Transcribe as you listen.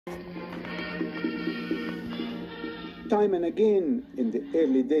Time and again, in the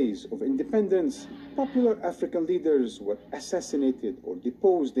early days of independence, popular African leaders were assassinated or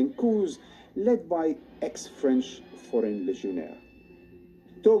deposed in coups led by ex-French foreign legionnaires.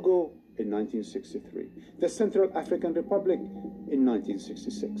 Togo in 1963, the Central African Republic in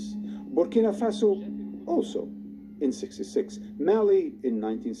 1966, Burkina Faso also in 66, Mali in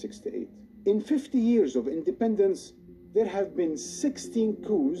 1968. In 50 years of independence, there have been 16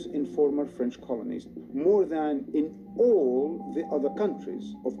 coups in former French colonies, more than in all the other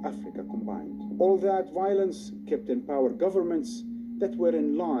countries of Africa combined. All that violence kept in power governments that were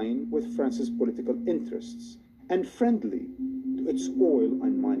in line with France's political interests and friendly to its oil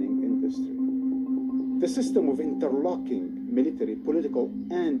and mining industry. The system of interlocking military, political,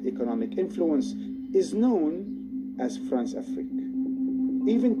 and economic influence is known as France-Afrique.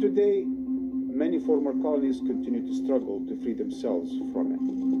 Even today, many former colonies continue to struggle to free themselves from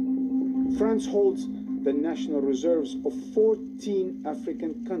it. France holds the national reserves of 14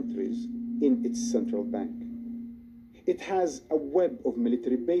 African countries in its central bank. It has a web of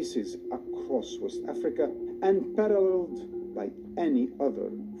military bases across West Africa, unparalleled by any other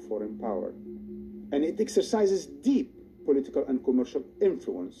foreign power. And it exercises deep political and commercial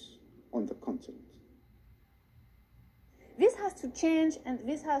influence on the continent. This has to change, and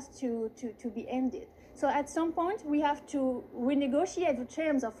this has to be ended. So at some point, we have to renegotiate the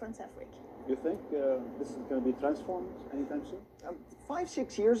terms of France-Afrique. You think this is going to be transformed anytime soon? 5,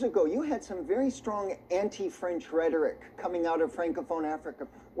 6 years ago, you had some very strong anti-French rhetoric coming out of Francophone Africa.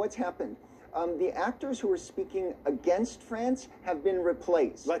 What's happened? The actors who were speaking against France have been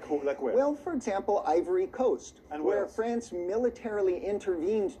replaced. Like who? Like where? Well, for example, Ivory Coast, and where France militarily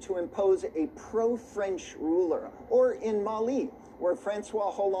intervened to impose a pro-French ruler. Or in Mali, where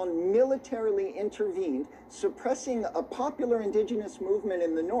Francois Hollande militarily intervened, suppressing a popular indigenous movement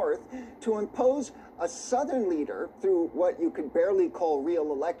in the north to impose a southern leader through what you could barely call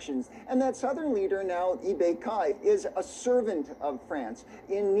real elections. And that southern leader now, Ibe Kai, is a servant of France.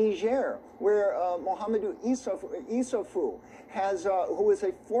 In Niger, where Mohamedou Issoufou has, who is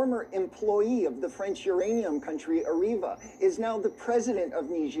a former employee of the French uranium country Areva, is now the president of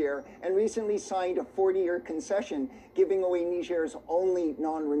Niger and recently signed a 40-year concession giving away Niger's only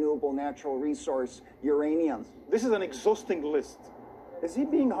non-renewable natural resource, uranium. This is an exhausting list. Is he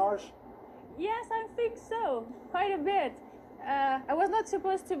being harsh? Yes, I think so, quite a bit. I was not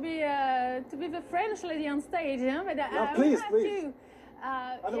supposed to be the French lady on stage, huh? But no, please, please. To.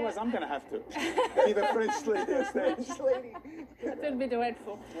 Otherwise, yeah. I'm going to have to be the French lady on stage. That would be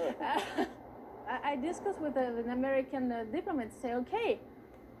dreadful. I discussed with an American diplomat, say, okay,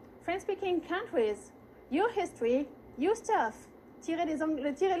 French-speaking countries, your history, your stuff, tirez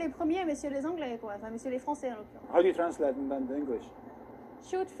les premiers, messieurs les Anglais, quoi. Enfin, messieurs les Français, en l'occurrence. How do you translate in English?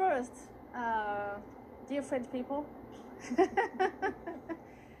 Shoot first, dear French people.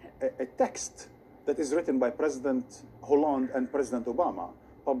 a text that is written by President Hollande and President Obama,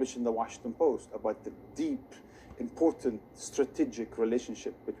 published in the Washington Post, about the deep, important strategic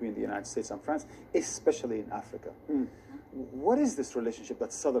relationship between the United States and France, especially in Africa. What is this relationship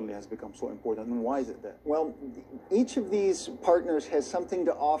that suddenly has become so important, and why is it there? Well, each of these partners has something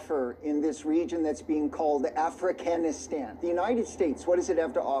to offer in this region that's being called Africanistan. The United States, what does it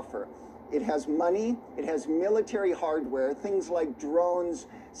have to offer? It has money, it has military hardware, things like drones,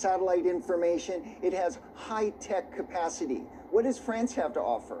 satellite information. It has high-tech capacity. What does France have to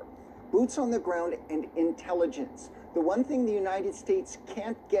offer? Boots on the ground and intelligence. The one thing the United States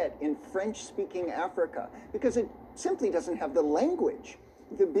can't get in French-speaking Africa, because it simply doesn't have the language.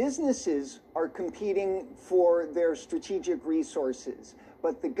 The businesses are competing for their strategic resources,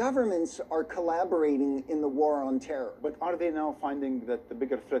 but the governments are collaborating in the war on terror. But are they now finding that the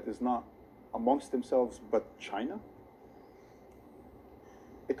bigger threat is not amongst themselves, but China?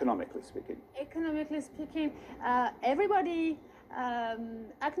 Economically speaking. Economically speaking, everybody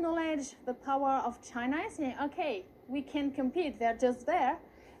acknowledge the power of China, saying, okay, we can compete, they're just there.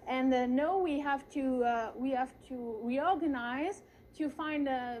 And now we have to reorganize to find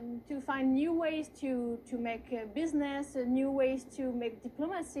new ways to make business, new ways to make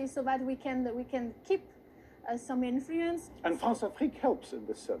diplomacy, so that we can keep some influence. And France-Afrique helps in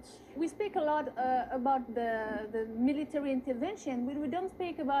this sense. We speak a lot about the military intervention, but we don't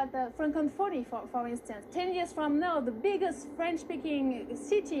speak about Francophonie, for instance. 10 years from now, the biggest French-speaking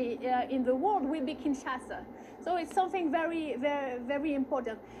city in the world will be Kinshasa. So it's something very, very, very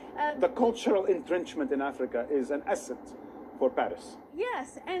important. The cultural entrenchment in Africa is an asset for Paris.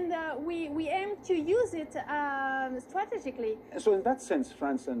 Yes, and we aim to use it strategically. And so in that sense,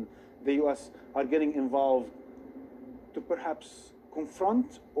 France and the US are getting involved to perhaps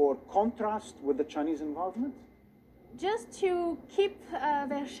confront or contrast with the Chinese involvement? Just to keep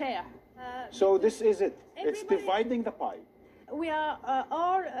their share. So this is it. It's Everybody- dividing the pie. We are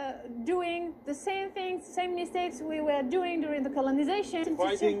all doing the same things, same mistakes we were doing during the colonization.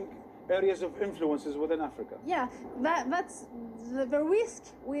 Dividing areas of influences within Africa. Yeah, that's the risk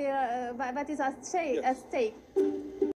that is at stake. Yes.